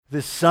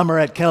This summer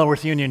at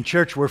Kenilworth Union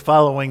Church, we're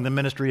following the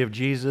ministry of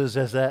Jesus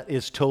as that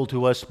is told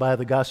to us by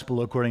the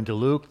Gospel according to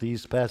Luke.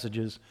 These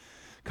passages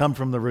come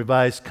from the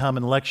Revised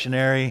Common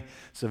Lectionary.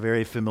 It's a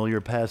very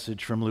familiar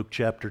passage from Luke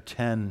chapter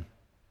 10.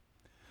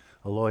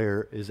 A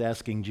lawyer is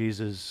asking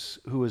Jesus,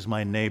 "Who is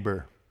my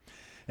neighbor?"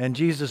 And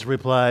Jesus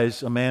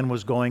replies, "A man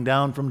was going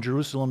down from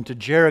Jerusalem to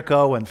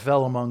Jericho and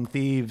fell among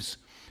thieves,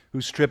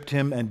 who stripped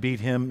him and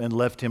beat him and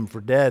left him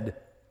for dead.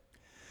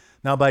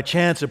 Now by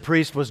chance a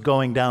priest was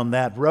going down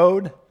that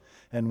road,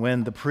 and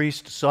when the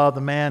priest saw the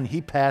man,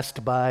 he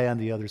passed by on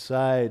the other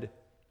side.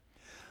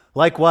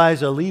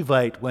 Likewise, a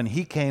Levite, when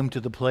he came to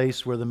the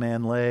place where the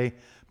man lay,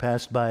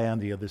 passed by on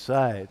the other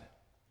side.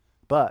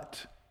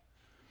 But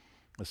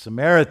a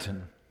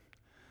Samaritan,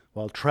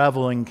 while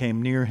traveling, came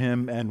near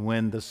him, and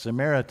when the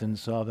Samaritan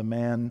saw the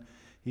man,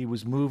 he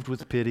was moved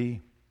with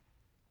pity.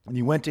 And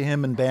he went to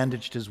him and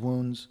bandaged his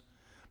wounds,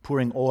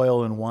 pouring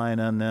oil and wine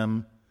on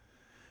them.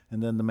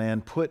 And then the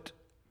man put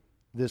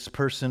this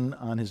person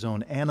on his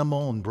own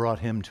animal and brought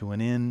him to an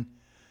inn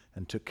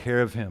and took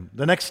care of him.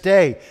 The next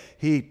day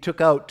he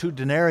took out 2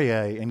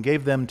 denarii and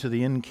gave them to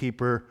the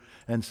innkeeper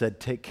and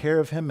said, 'Take care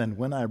of him, and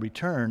when I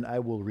return, I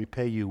will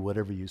repay you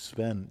whatever you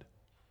spend.'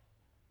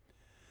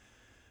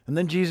 And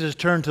then Jesus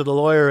turned to the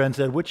lawyer and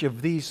said, 'Which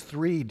of these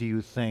 3 do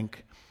you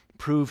think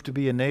proved to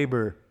be a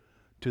neighbor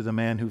to the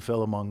man who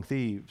fell among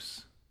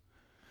thieves?'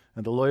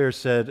 And the lawyer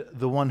said,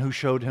 'The one who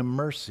showed him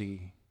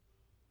mercy.'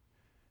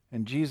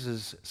 And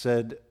Jesus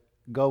said,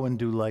 'Go and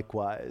do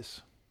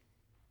likewise.'"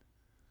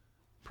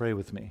 Pray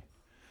with me.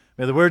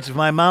 May the words of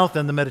my mouth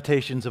and the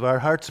meditations of our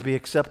hearts be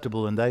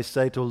acceptable in thy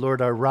sight, O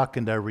Lord, our rock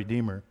and our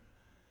redeemer.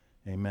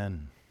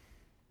 Amen.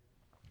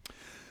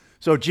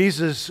 So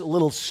Jesus'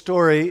 little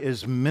story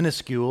is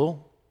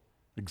minuscule,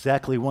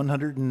 exactly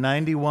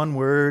 191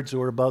 words,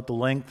 or about the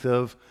length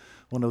of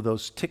one of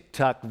those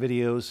TikTok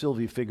videos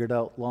Sylvie figured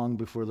out long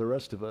before the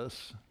rest of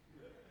us.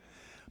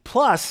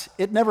 Plus,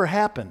 it never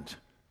happened.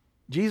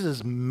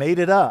 Jesus made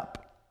it up.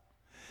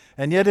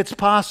 And yet it's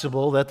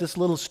possible that this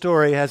little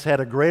story has had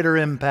a greater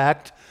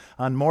impact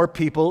on more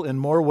people in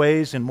more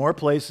ways, in more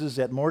places,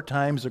 at more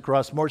times,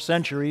 across more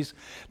centuries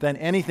than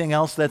anything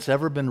else that's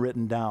ever been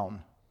written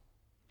down.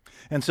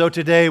 And so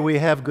today we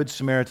have Good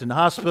Samaritan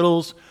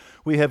hospitals,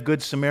 we have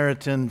Good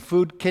Samaritan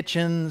food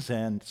kitchens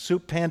and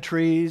soup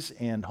pantries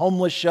and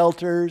homeless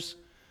shelters.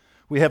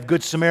 We have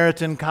Good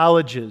Samaritan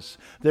colleges.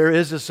 There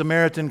is a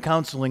Samaritan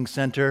counseling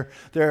center.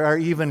 There are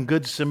even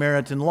Good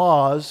Samaritan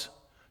laws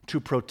to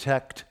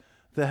protect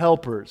the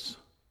helpers.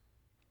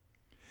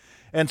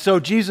 And so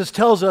Jesus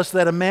tells us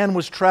that a man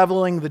was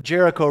traveling the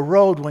Jericho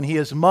road when he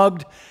is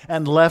mugged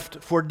and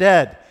left for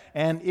dead.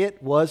 And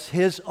it was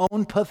his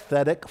own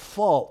pathetic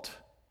fault.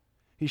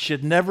 He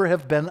should never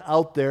have been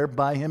out there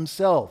by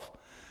himself.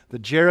 The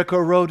Jericho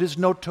road is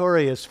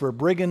notorious for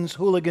brigands,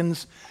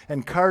 hooligans,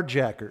 and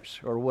carjackers,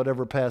 or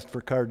whatever passed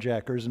for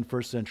carjackers in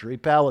first century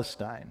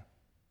Palestine.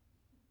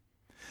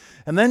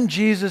 And then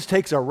Jesus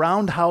takes a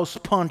roundhouse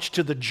punch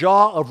to the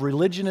jaw of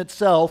religion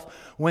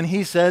itself when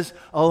he says,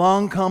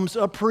 "Along comes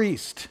a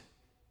priest."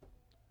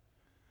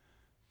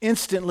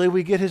 Instantly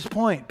we get his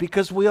point,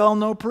 because we all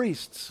know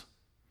priests.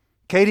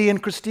 Katie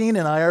and Christine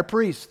and I are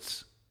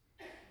priests.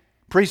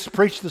 Priests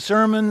preach the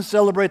sermons,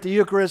 celebrate the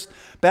Eucharist,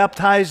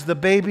 baptize the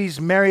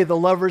babies, marry the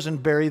lovers,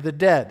 and bury the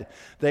dead.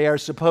 They are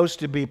supposed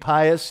to be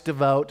pious,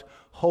 devout,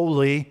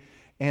 holy,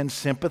 and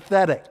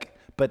sympathetic.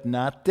 But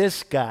not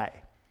this guy.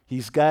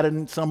 He's got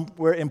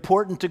somewhere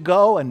important to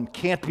go and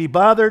can't be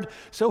bothered,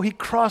 so he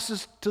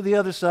crosses to the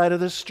other side of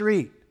the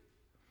street.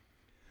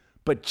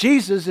 But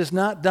Jesus is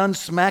not done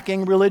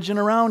smacking religion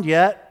around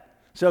yet,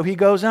 so he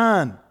goes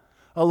on.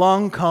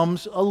 Along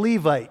comes a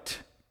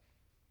Levite.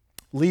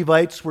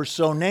 Levites were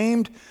so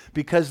named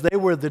because they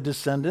were the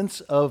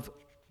descendants of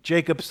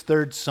Jacob's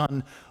 3rd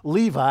son,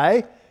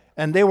 Levi,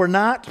 and they were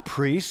not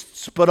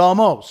priests, but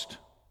almost.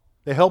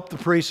 They helped the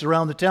priests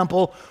around the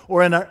temple,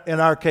 or in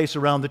our case,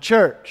 around the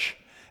church.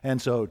 And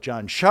so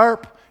John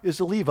Sharp is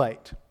a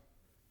Levite.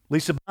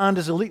 Lisa Bond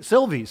is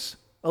Sylvie's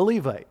a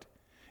Levite.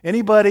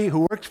 Anybody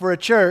who works for a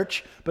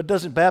church but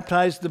doesn't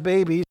baptize the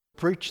babies,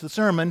 preach the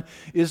sermon,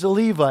 is a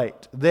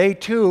Levite. They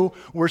too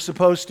were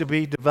supposed to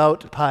be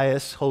devout,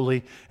 pious,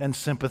 holy, and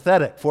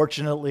sympathetic.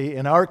 Fortunately,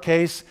 in our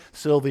case,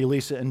 Sylvie,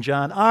 Lisa, and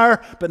John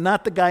are, but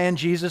not the guy in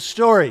Jesus'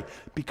 story,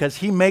 because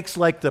he makes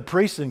like the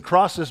priest and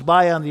crosses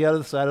by on the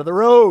other side of the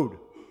road.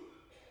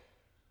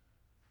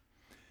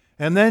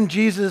 And then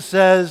Jesus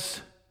says,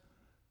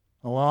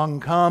 along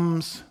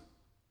comes,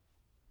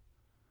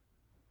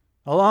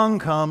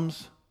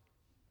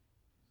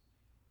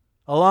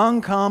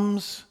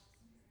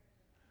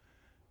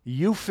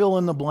 you fill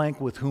in the blank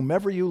with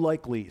whomever you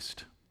like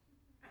least.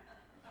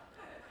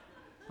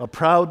 A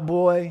proud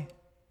boy,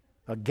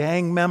 a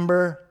gang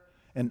member,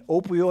 an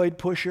opioid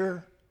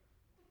pusher,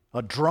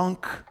 a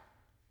drunk.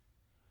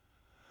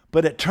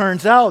 But it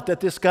turns out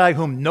that this guy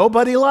whom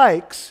nobody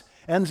likes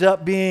ends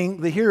up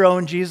being the hero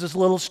in Jesus'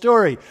 little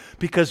story,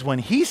 because when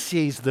he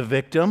sees the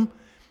victim,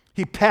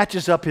 he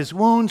patches up his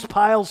wounds,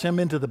 piles him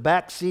into the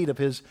back seat of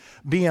his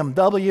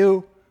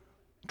BMW,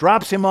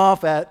 drops him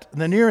off at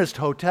the nearest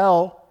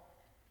hotel,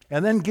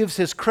 and then gives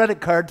his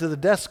credit card to the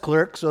desk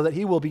clerk so that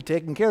he will be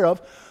taken care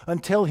of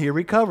until he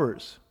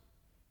recovers.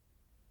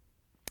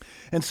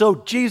 And so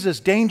Jesus'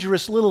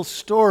 dangerous little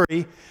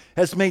story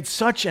has made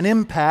such an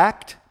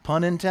impact,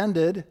 pun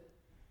intended,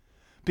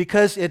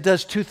 because it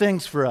does two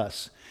things for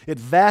us. It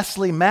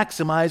vastly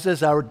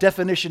maximizes our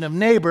definition of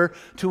neighbor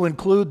to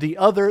include the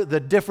other, the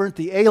different,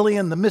 the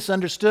alien, the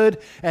misunderstood,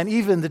 and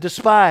even the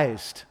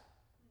despised.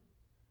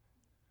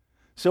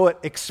 So it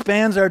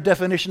expands our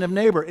definition of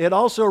neighbor. It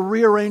also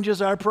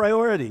rearranges our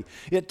priority.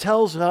 It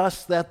tells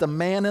us that the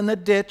man in the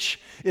ditch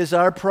is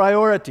our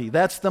priority.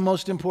 That's the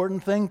most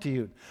important thing to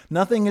you.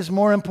 Nothing is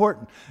more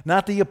important.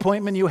 Not the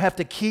appointment you have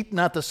to keep,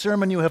 not the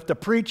sermon you have to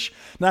preach,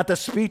 not the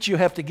speech you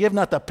have to give,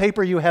 not the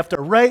paper you have to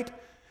write,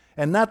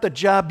 and not the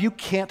job you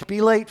can't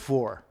be late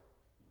for.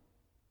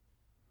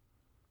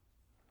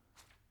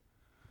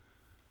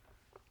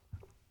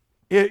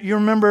 You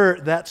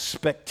remember that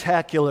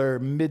spectacular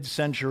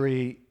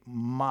mid-century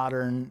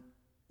modern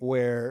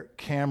where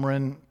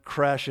Cameron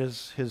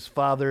crashes his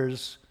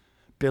father's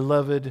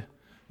beloved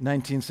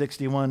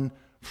 1961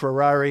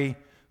 Ferrari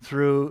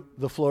through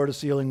the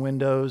floor-to-ceiling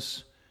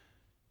windows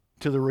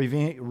to the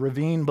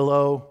ravine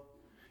below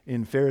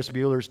in Ferris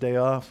Bueller's Day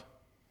Off?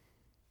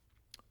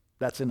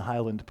 That's in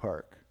Highland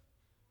Park.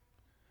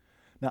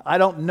 Now, I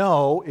don't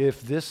know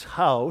if this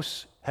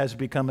house has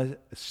become a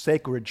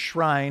sacred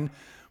shrine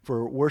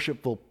for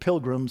worshipful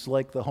pilgrims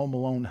like the Home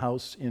Alone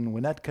house in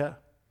Winnetka,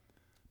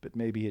 but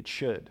maybe it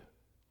should.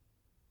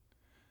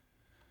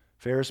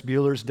 Ferris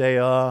Bueller's Day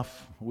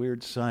Off,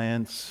 Weird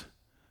Science,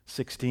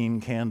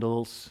 16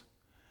 Candles,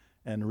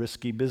 and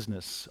Risky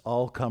Business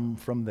all come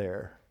from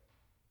there.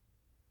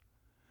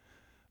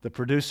 The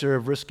producer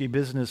of Risky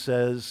Business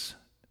says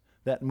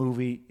that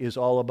movie is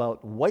all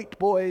about white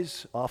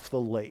boys off the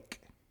lake.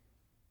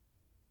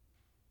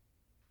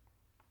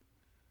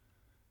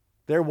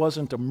 There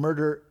wasn't a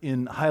murder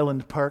in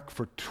Highland Park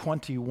for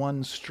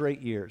 21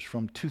 straight years,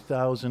 from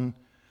 2000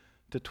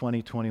 to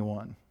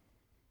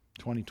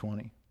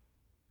 2020.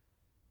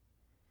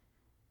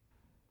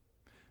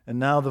 And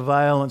now the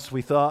violence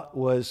we thought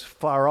was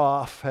far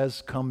off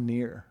has come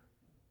near.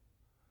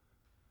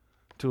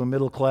 To a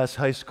middle-class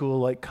high school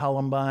like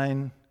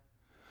Columbine,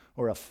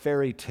 or a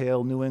fairy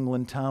tale New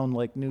England town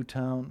like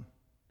Newtown,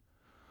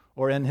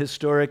 or an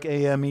historic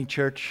AME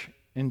church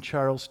in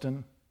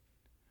Charleston,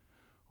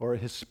 or a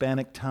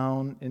Hispanic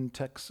town in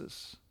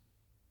Texas.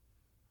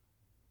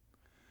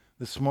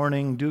 This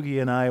morning, Doogie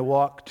and I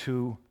walked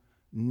to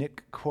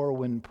Nick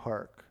Corwin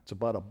Park. It's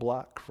about a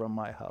block from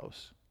my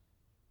house.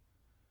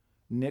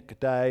 Nick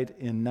died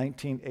in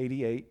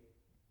 1988.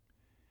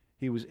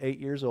 He was 8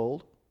 years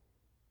old.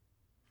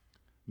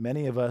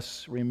 Many of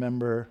us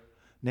remember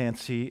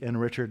Nancy and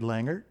Richard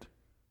Langert.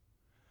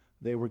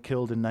 They were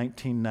killed in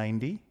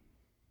 1990.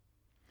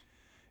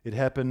 It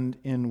happened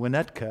in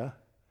Winnetka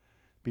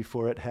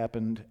before it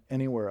happened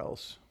anywhere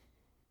else.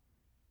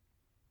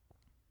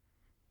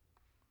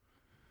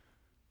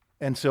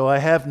 And so I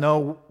have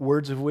no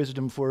words of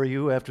wisdom for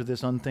you after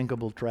this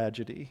unthinkable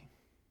tragedy.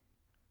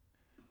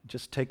 It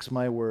just takes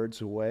my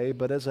words away.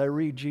 But as I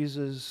read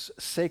Jesus'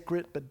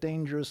 sacred but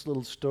dangerous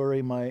little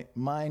story, my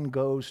mind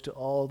goes to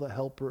all the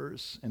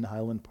helpers in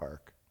Highland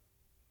Park.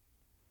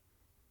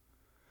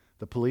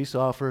 The police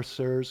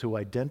officers who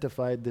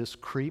identified this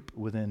creep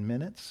within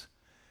minutes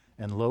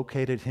and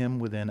located him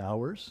within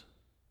hours.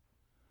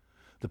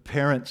 The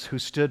parents who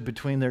stood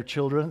between their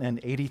children and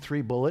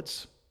 83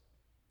 bullets.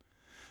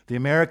 The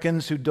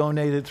Americans who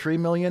donated $3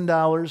 million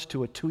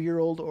to a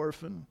 2-year-old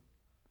orphan.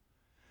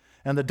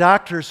 And the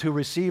doctors who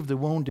received the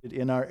wounded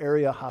in our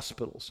area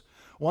hospitals.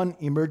 One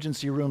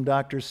emergency room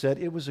doctor said,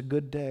 "It was a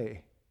good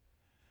day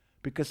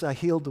because I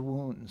healed the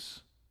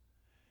wounds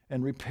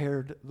and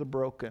repaired the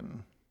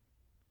broken."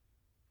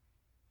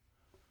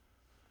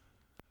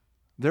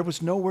 There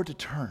was nowhere to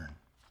turn.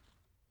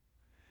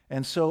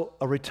 And so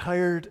a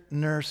retired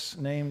nurse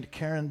named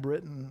Karen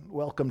Britton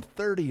welcomed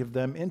 30 of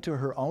them into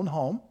her own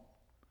home.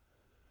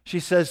 She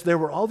says, there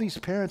were all these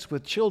parents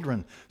with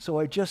children, so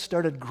I just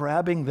started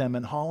grabbing them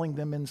and hauling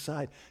them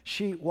inside.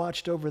 She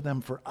watched over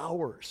them for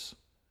hours.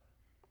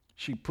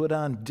 She put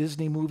on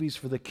Disney movies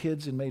for the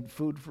kids and made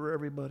food for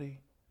everybody.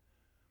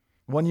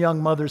 One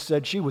young mother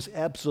said she was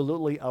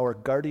absolutely our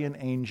guardian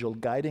angel,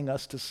 guiding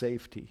us to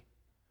safety.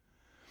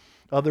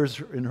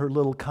 Others in her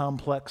little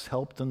complex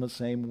helped in the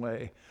same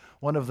way.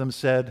 One of them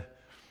said,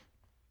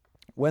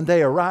 when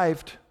they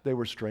arrived, they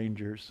were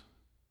strangers,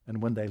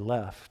 and when they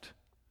left,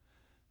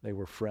 they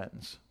were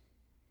friends.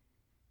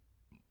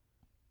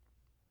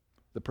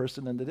 The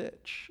person in the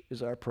ditch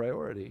is our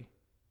priority.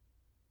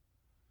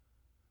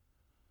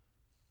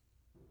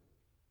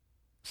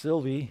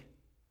 Sylvie,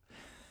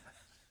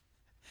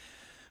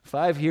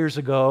 5 years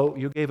ago,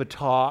 you gave a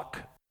talk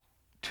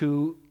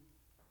to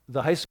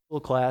the high school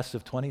class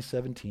of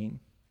 2017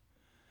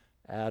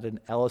 at an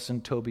Allison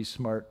Toby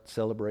Smart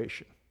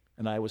celebration.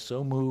 And I was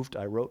so moved,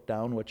 I wrote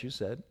down what you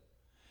said,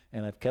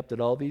 and I've kept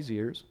it all these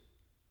years.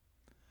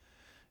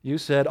 You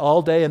said,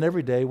 all day and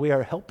every day, we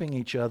are helping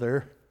each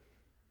other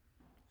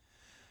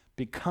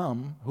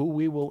become who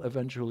we will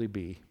eventually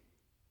be.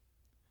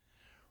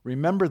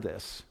 Remember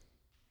this,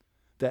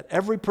 that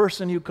every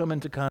person you come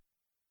into contact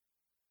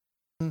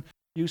with,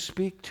 you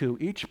speak to,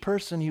 each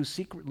person you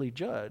secretly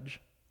judge,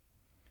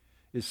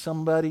 is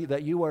somebody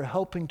that you are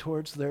helping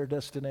towards their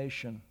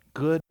destination,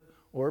 good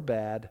or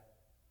bad.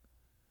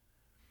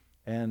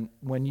 And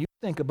when you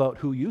think about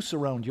who you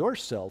surround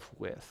yourself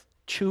with,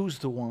 choose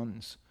the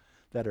ones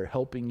that are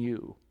helping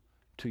you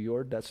to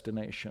your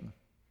destination.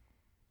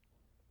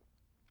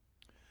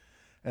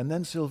 And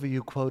then, Sylvie,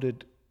 you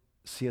quoted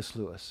C.S.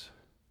 Lewis.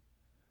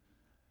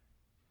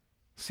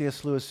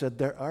 C.S. Lewis said,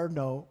 "There are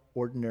no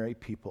ordinary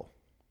people.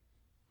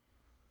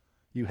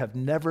 You have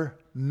never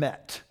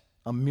met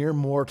a mere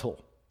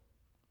mortal.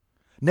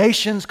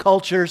 Nations,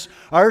 cultures,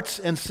 arts,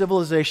 and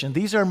civilization,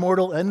 these are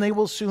mortal and they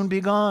will soon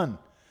be gone.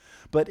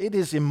 But it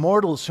is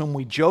immortals whom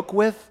we joke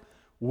with,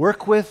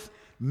 work with,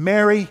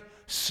 marry,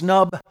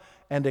 snub,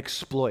 and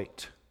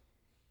exploit.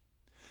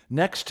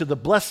 Next to the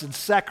blessed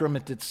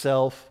sacrament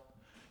itself,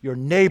 your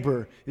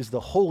neighbor is the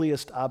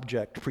holiest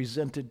object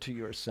presented to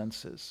your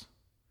senses."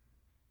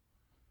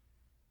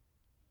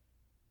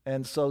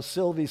 And so,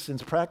 Sylvie,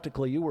 since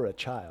practically you were a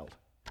child,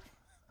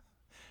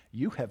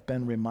 you have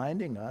been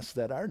reminding us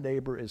that our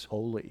neighbor is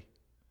holy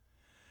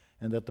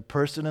and that the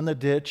person in the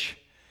ditch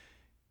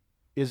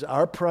is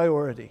our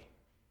priority.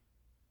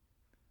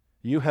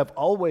 You have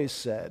always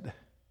said,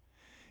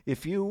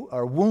 if you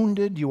are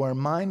wounded, you are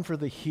mine for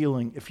the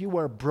healing. If you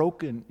are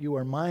broken, you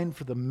are mine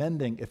for the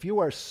mending. If you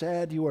are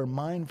sad, you are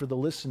mine for the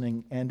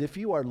listening. And if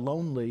you are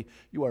lonely,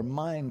 you are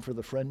mine for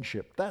the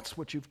friendship. That's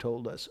what you've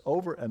told us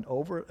over and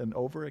over and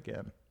over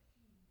again.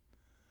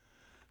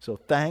 So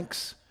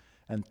thanks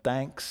and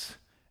thanks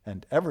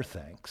and ever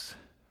thanks.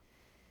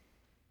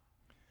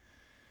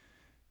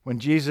 When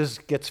Jesus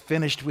gets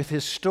finished with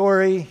his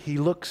story, he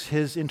looks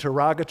his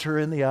interrogator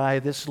in the eye,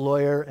 this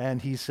lawyer,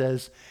 and he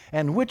says,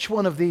 "And which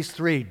one of these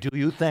three do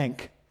you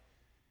think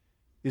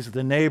is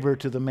the neighbor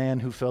to the man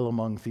who fell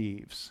among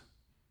thieves?"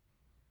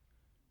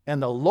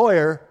 And the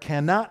lawyer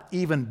cannot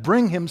even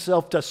bring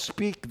himself to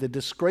speak the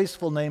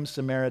disgraceful name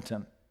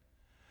Samaritan.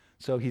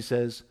 So he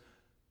says,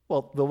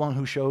 "Well, the one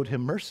who showed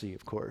him mercy,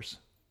 of course."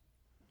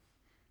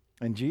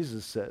 And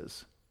Jesus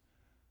says,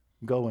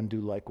 "Go and do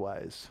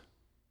likewise."